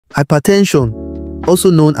Hypertension,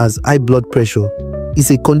 also known as high blood pressure,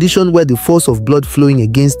 is a condition where the force of blood flowing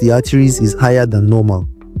against the arteries is higher than normal.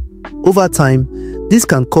 Over time, this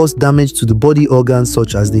can cause damage to the body organs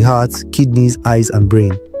such as the heart, kidneys, eyes, and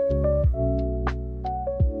brain.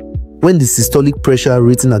 When the systolic pressure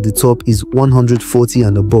written at the top is 140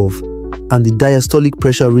 and above, and the diastolic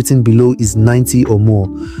pressure written below is 90 or more,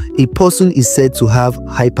 a person is said to have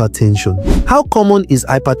hypertension. How common is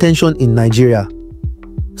hypertension in Nigeria?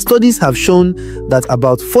 Studies have shown that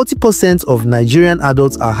about 40% of Nigerian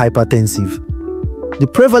adults are hypertensive. The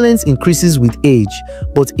prevalence increases with age,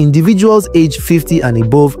 but individuals aged 50 and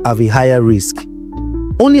above have a higher risk.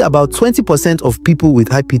 Only about 20% of people with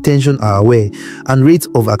hypertension are aware, and rate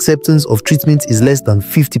of acceptance of treatment is less than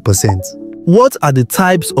 50%. What are the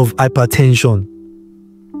types of hypertension?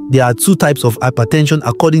 There are two types of hypertension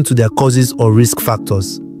according to their causes or risk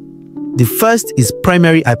factors. The first is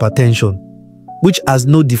primary hypertension, which has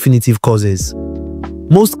no definitive causes.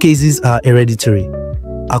 Most cases are hereditary,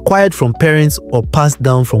 acquired from parents or passed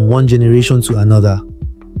down from one generation to another.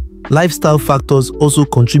 Lifestyle factors also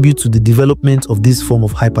contribute to the development of this form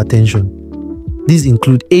of hypertension. These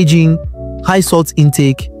include aging, high salt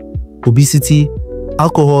intake, obesity,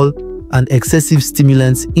 alcohol, and excessive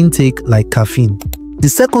stimulants intake like caffeine. The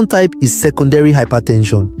second type is secondary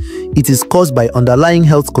hypertension. It is caused by underlying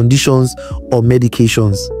health conditions or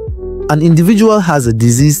medications. An individual has a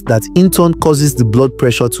disease that in turn causes the blood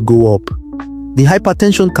pressure to go up. The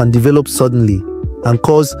hypertension can develop suddenly and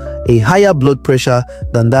cause a higher blood pressure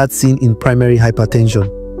than that seen in primary hypertension.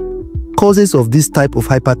 Causes of this type of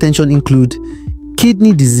hypertension include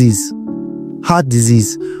kidney disease, heart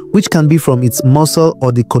disease, which can be from its muscle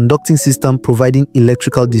or the conducting system providing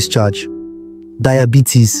electrical discharge,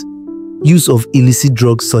 diabetes, use of illicit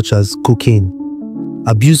drugs such as cocaine,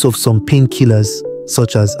 abuse of some painkillers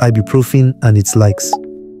such as ibuprofen and its likes.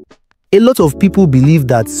 A lot of people believe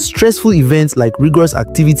that stressful events like rigorous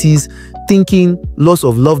activities, thinking, loss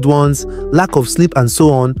of loved ones, lack of sleep, and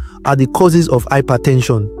so on are the causes of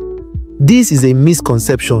hypertension. This is a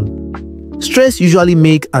misconception. Stress usually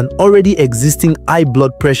makes an already existing high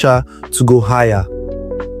blood pressure to go higher.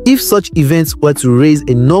 If such events were to raise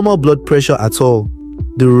a normal blood pressure at all,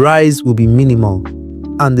 the rise will be minimal,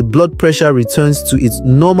 and the blood pressure returns to its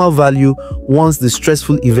normal value once the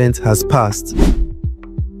stressful event has passed.